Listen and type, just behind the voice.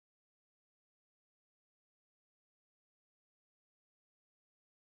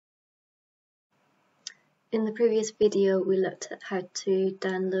In the previous video, we looked at how to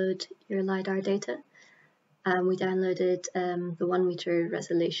download your LiDAR data. We downloaded the 1 meter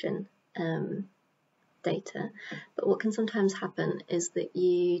resolution data, but what can sometimes happen is that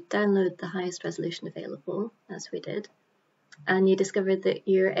you download the highest resolution available, as we did, and you discover that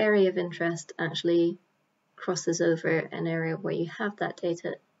your area of interest actually crosses over an area where you have that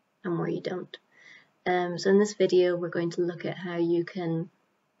data and where you don't. So in this video, we're going to look at how you can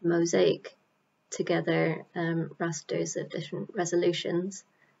mosaic together rasters of different resolutions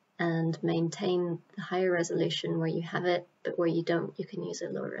and maintain the higher resolution where you have it, but where you don't, you can use a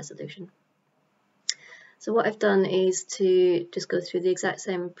lower resolution. So what I've done is to just go through the exact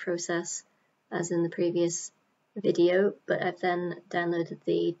same process as in the previous video, but I've then downloaded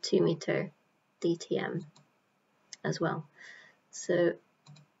the 2 meter DTM as well. So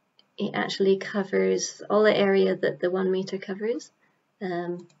it actually covers all the area that the 1 meter covers,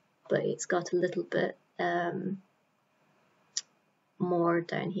 but it's got a little bit more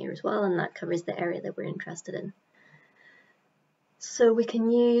down here as well, and that covers the area that we're interested in. So we can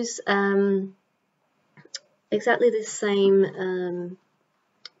use exactly the same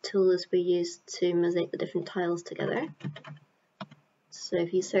tool as we used to mosaic the different tiles together. So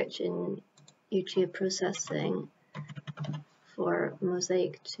if you search in YouTube processing for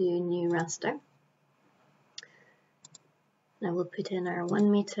mosaic to new raster, now we'll put in our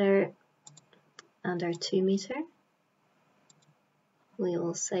 1 meter and our 2 meter. We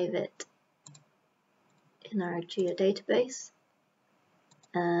will save it in our geodatabase,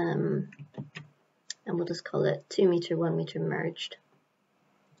 and we'll just call it 2 meter, 1 meter merged.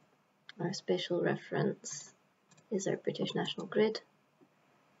 Our spatial reference is our British National Grid.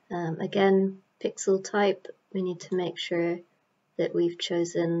 Again, pixel type, we need to make sure that we've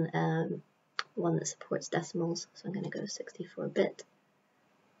chosen one that supports decimals, so I'm going to go 64-bit.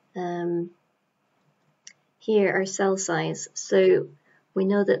 Here, our cell size. So we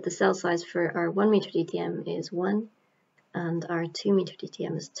know that the cell size for our 1 meter DTM is 1 and our 2 meter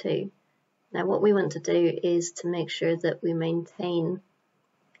DTM is 2. Now what we want to do is to make sure that we maintain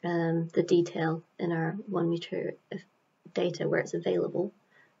the detail in our 1 meter data where it's available.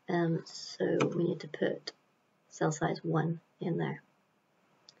 So we need to put cell size 1 in there.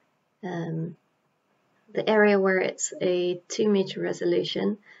 The area where it's a 2 meter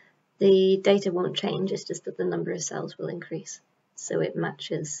resolution, the data won't change, it's just that the number of cells will increase. So it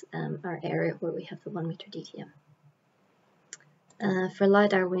matches our area where we have the 1 meter DTM. For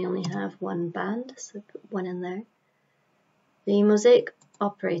LiDAR, we only have 1 band, so put 1 in there. The mosaic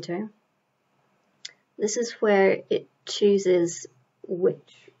operator, this is where it chooses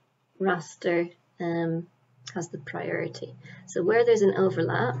which raster has the priority. So where there's an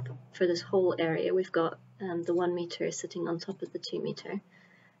overlap for this whole area, we've got the 1 meter sitting on top of the 2 meter.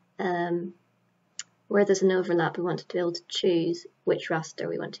 Where there's an overlap, we want to be able to choose which raster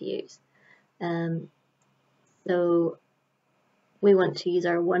we want to use. So we want to use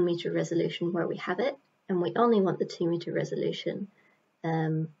our 1 meter resolution where we have it, and we only want the 2 meter resolution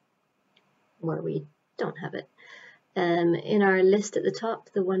where we don't have it. In our list at the top,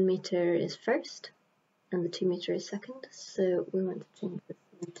 the 1 meter is first and the 2 meter is second, so we want to change this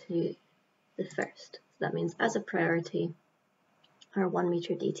into the first. So that means as a priority, our 1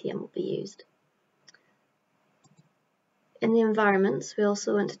 meter DTM will be used. In the environments, we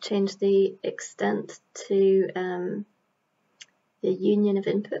also want to change the extent to the union of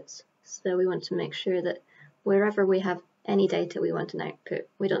inputs. So we want to make sure that wherever we have any data we want an output,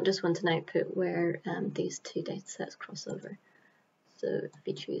 we don't just want an output where these two data sets cross over. So if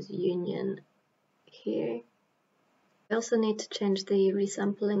we choose union here, we also need to change the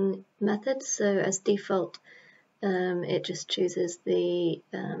resampling method. So as default, it just chooses the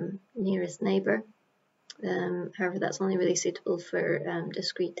nearest neighbor. However, that's only really suitable for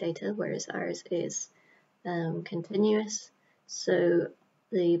discrete data, whereas ours is continuous. So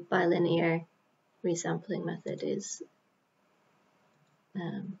the bilinear resampling method is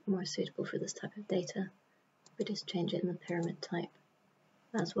more suitable for this type of data. We just change it in the pyramid type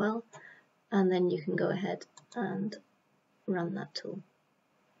as well, and then you can go ahead and run that tool.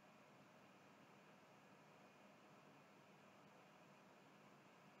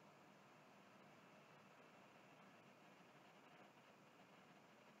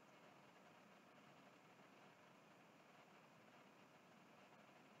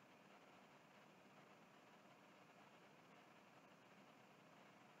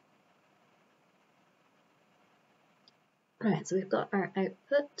 Right, so we've got our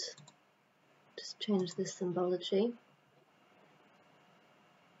output. Just change this symbology.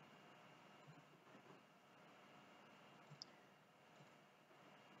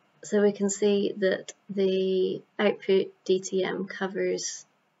 So we can see that the output DTM covers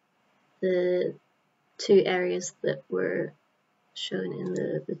the two areas that were shown in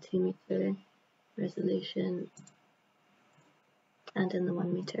the 2 meter resolution and in the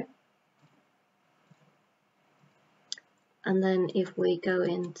 1 meter. And then if we go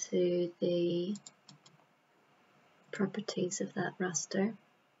into the properties of that raster,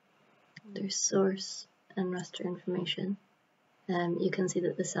 under source and raster information, you can see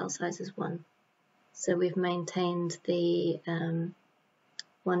that the cell size is 1. So we've maintained the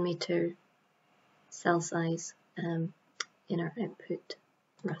 1 meter cell size in our output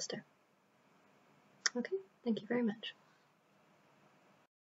raster. Okay, thank you very much.